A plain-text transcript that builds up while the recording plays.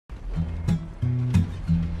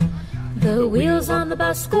The wheels on the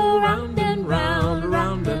bus go round and round,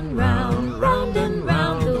 round and round, round and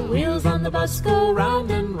round. The wheels on the bus go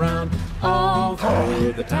round and round, all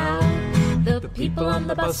through the town. The people on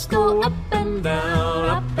the bus go up and down,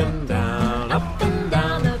 up and down, up and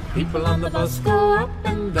down. The people on the bus go up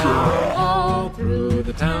and down, all through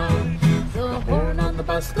the town. The horn on the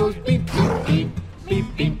bus goes beep, beep, beep,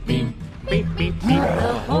 beep, beep, beep, beep, beep, beep.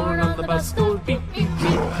 The horn on the bus goes beep, beep,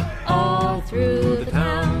 beep, all through the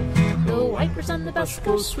town. The wipers on the bus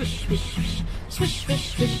go swish, swish, swish, swish,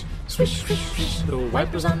 swish, swish, swish, swish, swish. The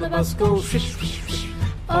wipers on the bus go swish, swish, swish,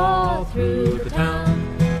 all through the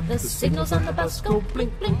town. The signals on the bus go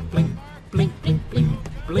blink, blink, blink, blink, blink, blink,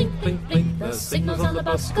 blink, blink, blink. The signals on the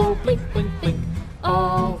bus go blink, blink, blink,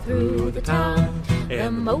 all through the town.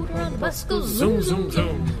 The motor on the bus goes zoom, zoom,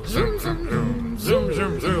 zoom, zoom, zoom, zoom, zoom,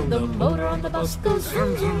 zoom, zoom. The motor on the bus goes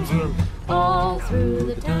zoom, zoom, zoom, all through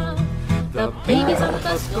the town. The babies on the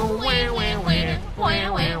bus go wah, wah, wah,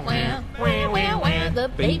 wah, wah, wah, wah, wah, wah. The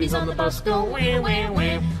babies on the bus go wah, wah,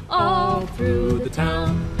 wah, all through the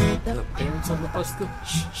town. The parents on the bus go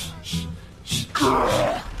shh, shh, shh, shh,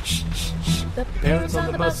 shh, shh, shh. The parents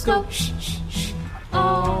on the bus go shh, shh, shh,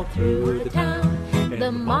 all through the town.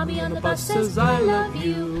 The mommy on the bus says, I love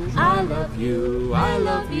you, I love you, I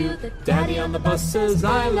love you. The daddy on the bus says,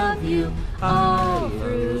 I love you, all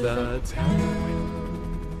through the town.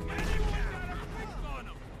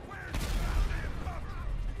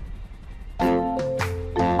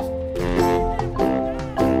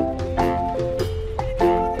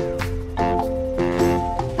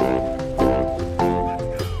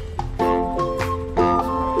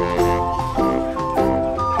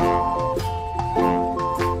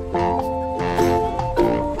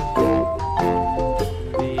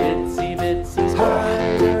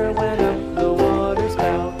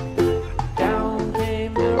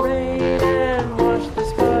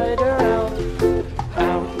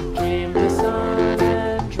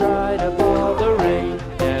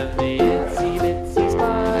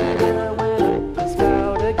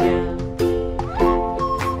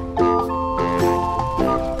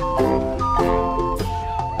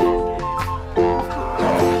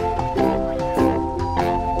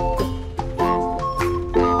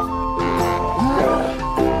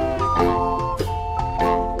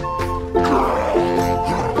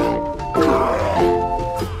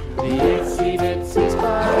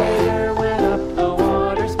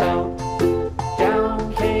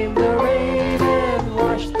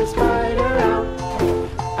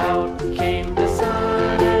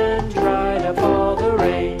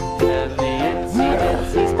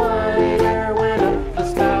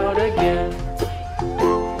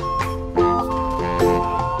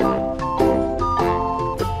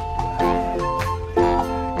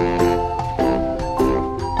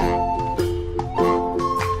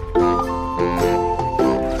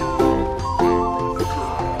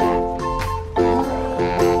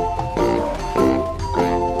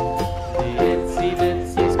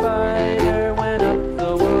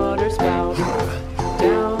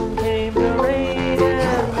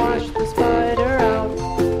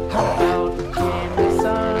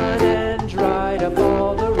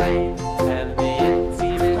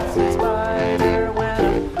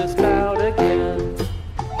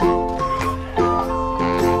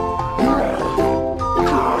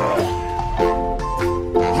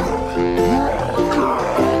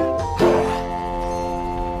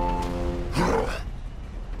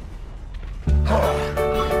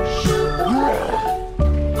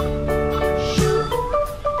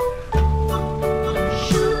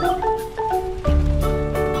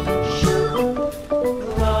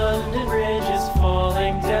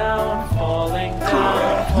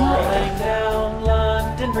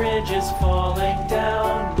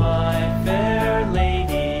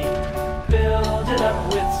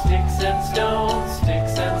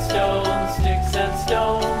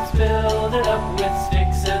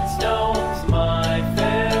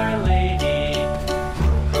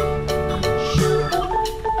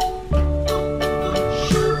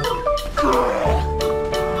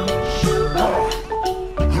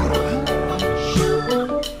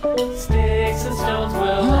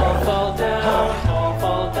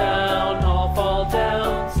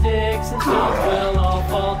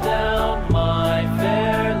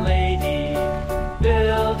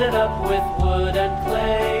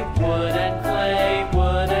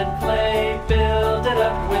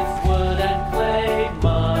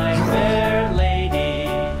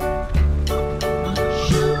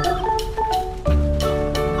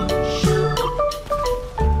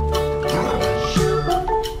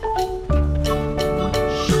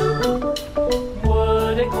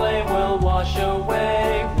 Wash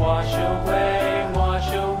away, wash away. away,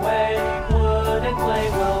 wash away. Wood and clay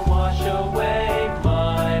will wash away,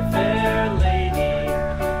 my fair lady.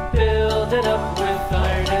 Build it up with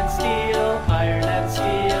iron and steel, iron and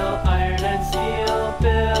steel, iron and steel.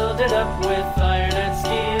 Build it up with iron and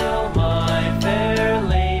steel, my fair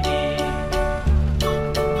lady.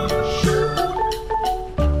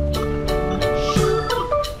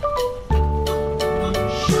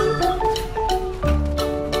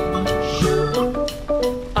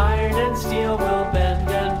 Iron and steel will bend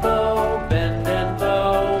and bow, bend and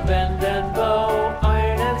bow, bend and bow.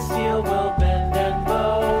 Iron and steel will bend and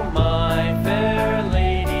bow, my fair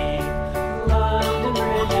lady. London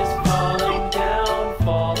Bridge is falling down,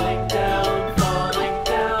 falling down, falling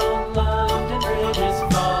down. London Bridge is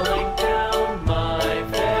falling down, my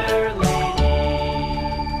fair lady.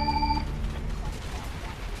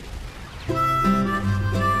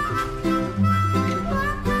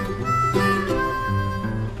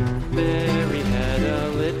 Mary had a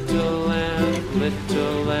little lamb,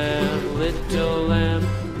 little lamb, little lamb.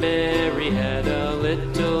 Mary had a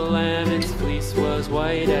little lamb, its fleece was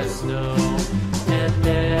white as snow. And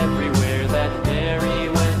everywhere that Mary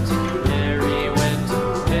went, Mary went,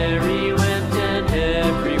 Mary went. And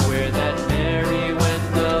everywhere that Mary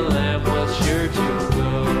went, the lamb was sure to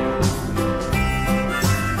go.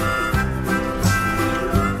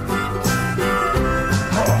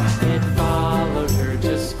 It followed her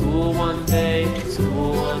to school one day,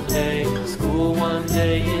 school one day, school one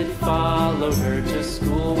day. It followed her to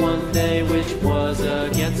school one day, which was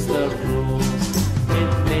against the rules.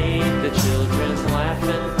 It made the children laugh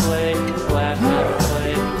and play, laugh and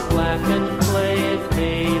play, laugh and play. It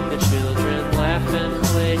made the children laugh and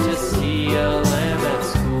play to see a lamb at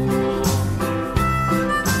school.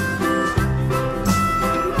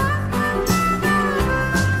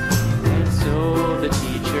 And so the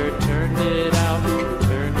teacher turned it out,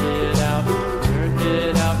 turned it out, turned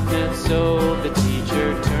it out. And so the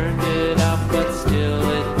teacher turned it out, but still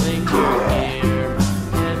it lingered here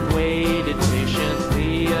and waited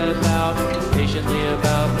patiently about, patiently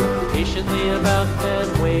about, patiently about, and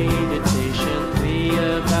waited patiently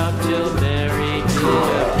about till Mary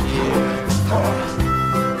did appear.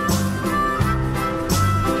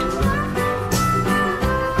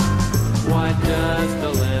 Why does the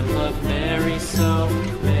lamb love Mary so,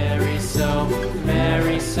 Mary so,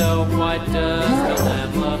 Mary so? Why does the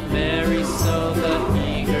lamb love Mary so? The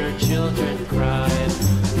eager children cried.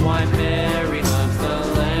 Why Mary loves the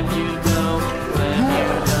lamb, you know, lamb, you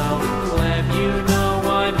know, lamb, you know.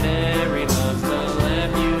 Why Mary loves the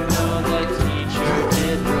lamb, you know, the teacher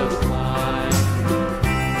did reply.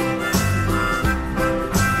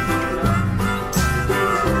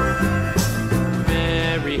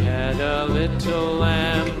 Mary had a little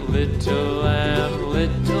lamb, little lamb,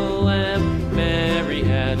 little lamb. Mary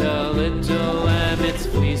had a little lamb, its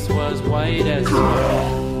fleece was white as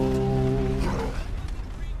snow.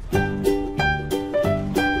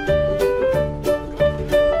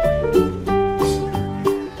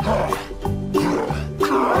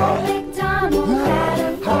 MacDonald had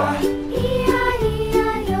a farm,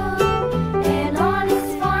 E-I-E-I-O. And on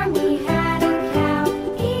his farm he had a cow,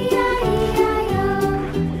 E-I-E-I-O.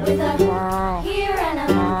 With a here and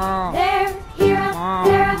a there, here,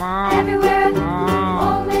 there, everywhere.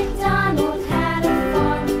 Old MacDonald had a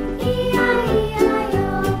farm, E-I-E-I-O.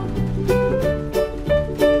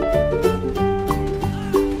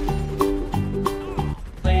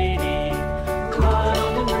 Lady,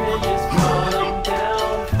 London Bridge is falling down,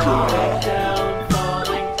 falling down,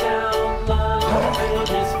 falling down. London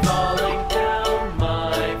Bridge is falling down,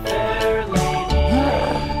 my fair lady.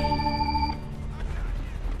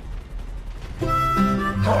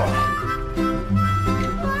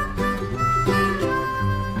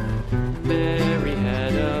 Mary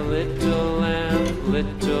had a little lamb,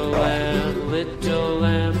 little lamb, little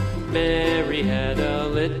lamb. Mary had a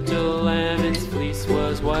little lamb, its fleece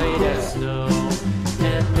was white as snow.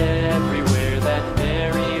 And everywhere that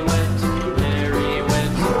Mary went, Mary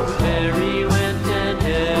went, Mary went. And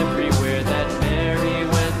everywhere that Mary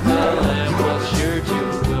went, the lamb was sure to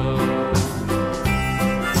go.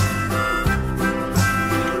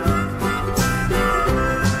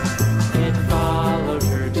 It followed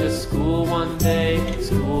her to school one day,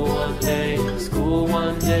 school one day, school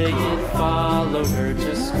one day. It followed her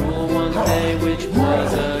to school one day, which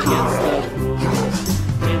was against the rules.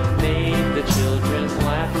 It made the children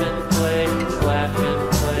laugh and play, laugh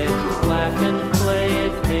and play, laugh and play.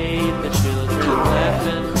 It made the children laugh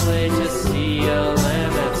and play to see a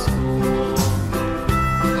lamb at school.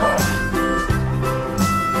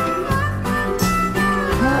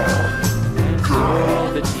 And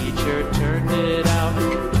so the teacher turned it out,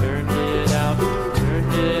 turned it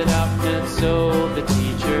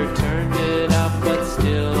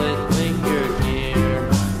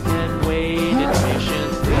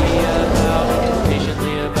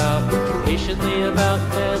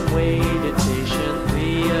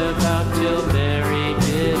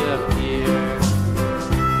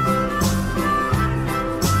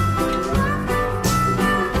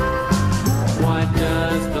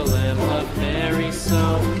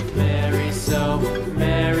so, Mary so,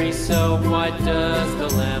 Mary so. Why does the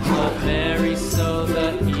lamb love Mary so?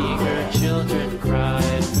 The eager children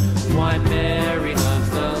cried. Why Mary loves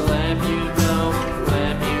the lamb, you know,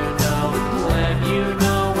 lamb, you know, lamb, you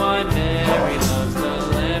know. Why Mary loves the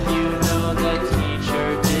lamb, you know, the teacher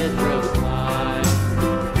did reply.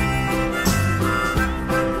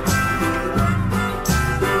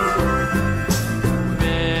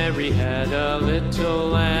 Mary had a little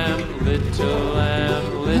lamb, little lamb,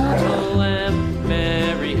 little lamb.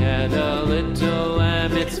 Mary had a little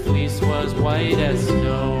lamb, its fleece was white as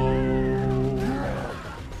snow.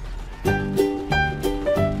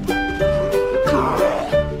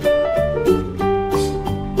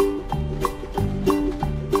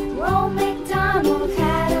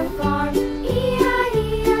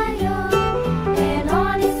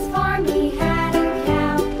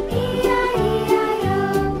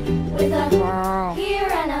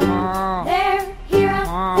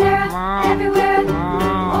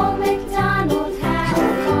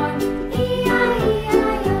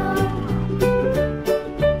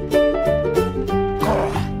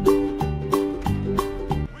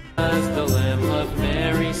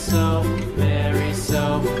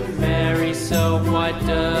 Why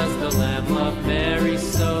does the lamb love Mary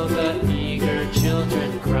so? The eager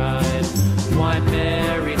children cried. Why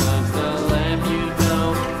Mary loves the lamb, you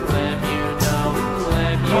know, lamb, you know,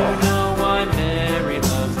 lamb, you know. Why Mary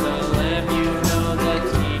loves the lamb, you know, the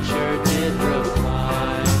teacher did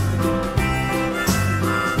reply.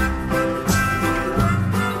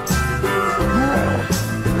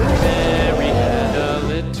 Mary had a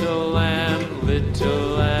little lamb, little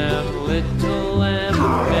lamb, little lamb.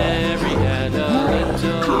 Mary had a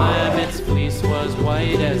little lamb, its fleece was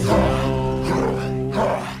white as snow.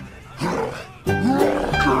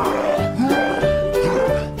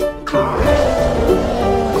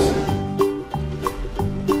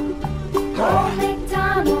 Old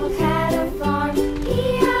MacDonald had a farm,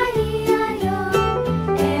 E-I-E-I-O.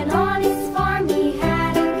 And on his farm he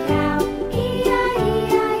had a cow,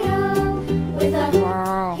 E-I-E-I-O. With a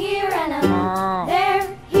here and a there,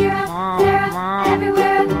 here a, there a,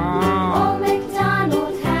 everywhere.